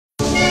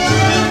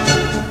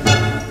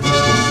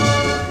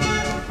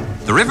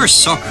River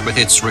Suck, with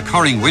its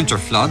recurring winter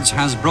floods,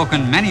 has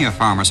broken many a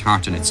farmer's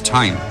heart in its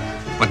time.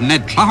 But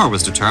Ned Clogher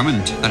was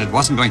determined that it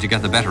wasn't going to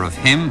get the better of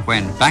him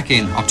when, back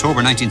in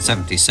October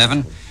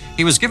 1977,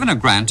 he was given a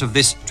grant of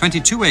this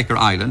 22-acre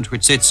island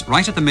which sits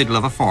right at the middle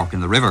of a fork in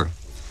the river.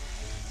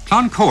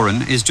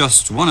 Clooncoran is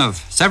just one of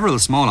several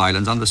small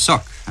islands on the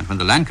Suck, and when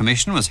the Land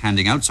Commission was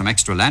handing out some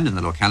extra land in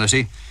the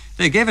locality,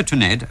 they gave it to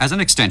Ned as an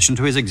extension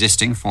to his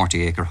existing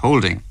 40-acre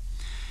holding.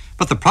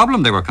 But the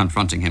problem they were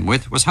confronting him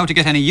with was how to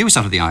get any use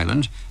out of the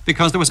island,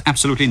 because there was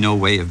absolutely no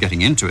way of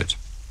getting into it.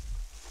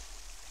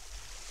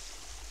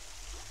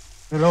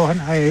 Hello, and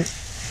I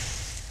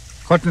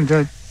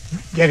couldn't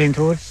get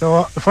into it,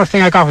 so the first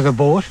thing I got was a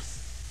boat,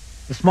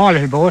 a small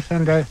little boat,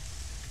 and I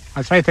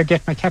tried to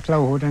get my cattle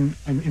out in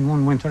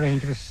one winter. I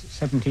think it was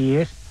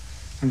 78,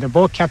 and the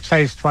boat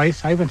capsized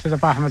twice. I went to the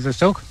bottom of the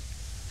Suck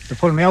to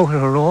pull me out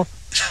with a rope,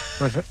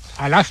 but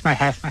I lost my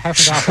hat. My hat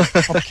was off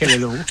up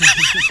Killaloe.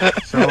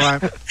 So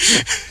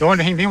the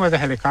only thing was a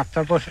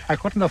helicopter, but I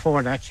couldn't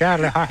afford that.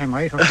 Charlie Haughey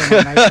might or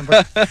something,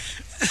 but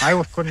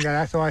I couldn't get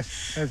that, so I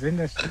was in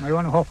this. My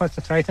only hope was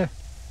to try to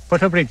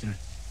put a bridge in it.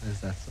 Is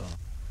that so?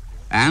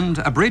 And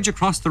a bridge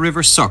across the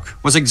River Suck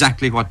was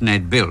exactly what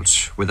Ned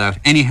built, without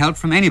any help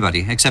from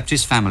anybody except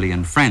his family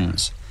and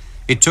friends.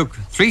 It took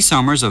 3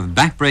 summers of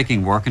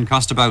back-breaking work and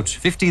cost about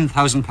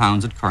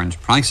 £15,000 at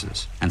current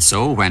prices. And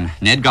so, when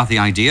Ned got the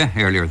idea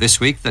earlier this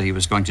week that he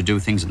was going to do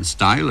things in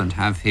style and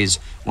have his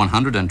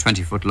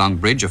 120-foot-long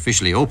bridge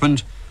officially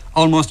opened,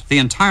 almost the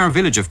entire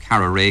village of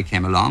Carraray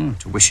came along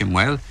to wish him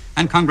well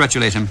and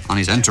congratulate him on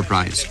his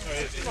enterprise.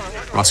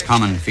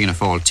 Roscommon Fianna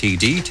Fáil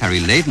TD Terry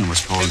Layden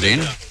was called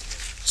in.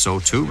 So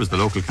too was the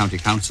local county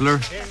councillor,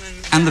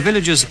 and the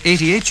village's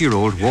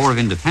 88-year-old War of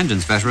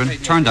Independence veteran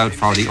turned out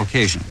for the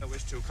occasion. I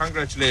wish to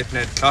congratulate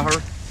Ned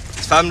Clogher,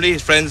 his family,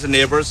 his friends and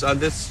neighbours on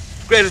this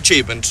great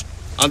achievement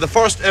on the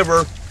first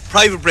ever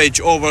private bridge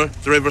over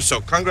the River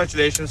Suck.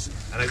 Congratulations,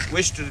 and I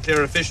wish to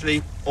declare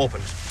officially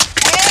opened.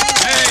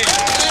 Hey!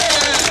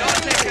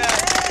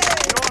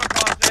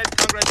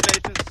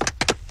 Congratulations,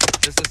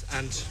 business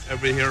and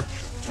everybody here.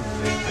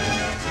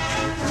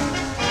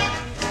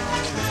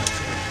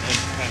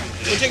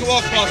 We'll take a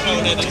walk across now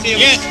and then. Let's see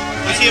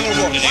if it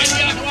works.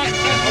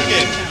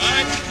 Okay.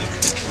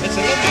 It's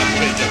a lovely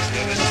bridge,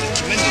 actually. It's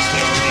tremendous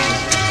there.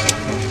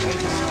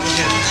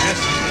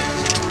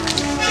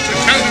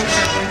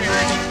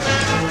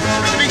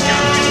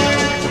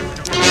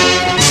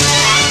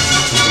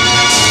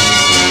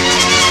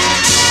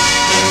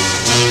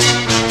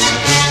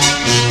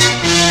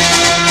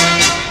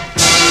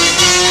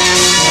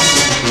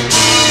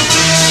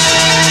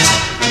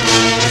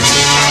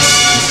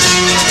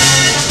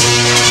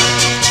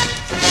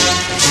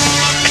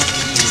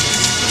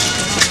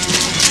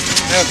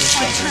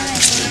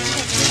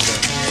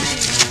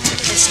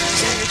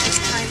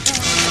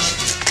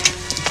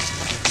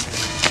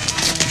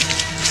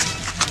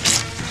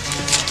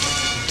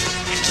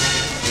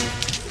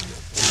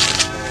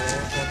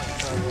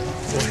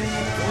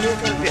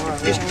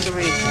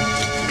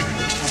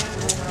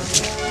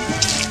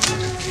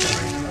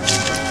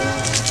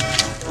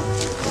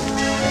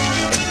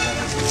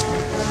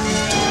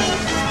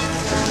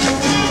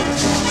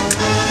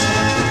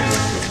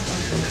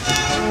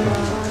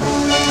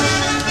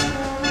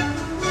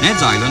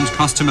 Ned's island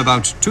cost him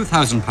about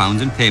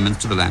 £2,000 in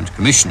payments to the Land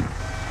Commission.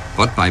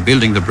 But by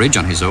building the bridge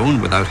on his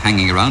own without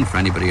hanging around for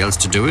anybody else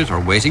to do it or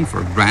waiting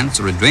for grants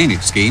or a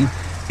drainage scheme,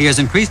 he has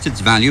increased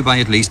its value by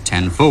at least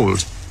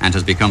tenfold and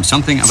has become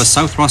something of a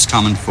South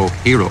Roscommon folk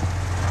hero.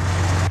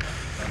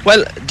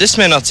 Well, this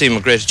may not seem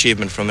a great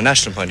achievement from a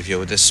national point of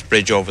view, this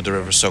bridge over the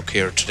River Suck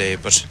here today,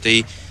 but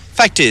the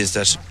fact is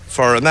that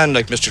for a man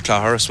like Mr.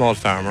 Clogher, a small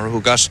farmer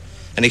who got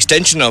an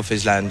extension of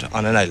his land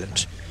on an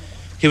island,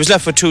 he was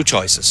left with 2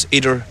 choices,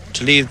 either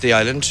to leave the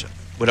island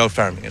without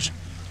farming it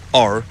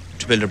or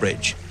to build a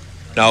bridge.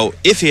 Now,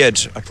 if he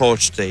had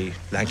approached the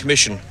Land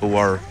Commission, who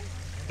were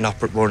not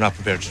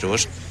prepared to do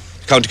it,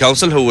 the County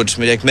Council, who would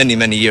take many,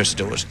 many years to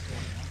do it,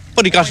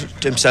 but he got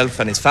himself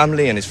and his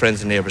family and his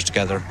friends and neighbours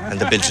together and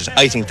they built it.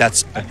 I think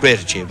that's a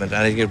great achievement,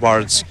 and I think it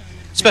warrants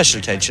special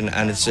attention,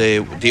 and it's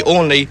the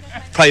only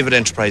private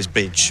enterprise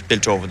bridge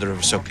built over the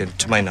River Suck,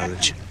 to my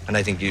knowledge, and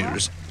I think he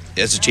has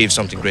achieved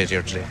something great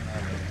here today.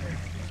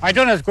 I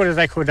done as good as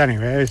I could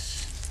anyway.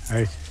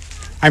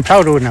 I'm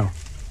proud of it now.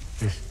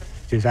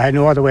 I had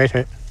no other way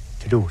to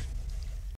do it.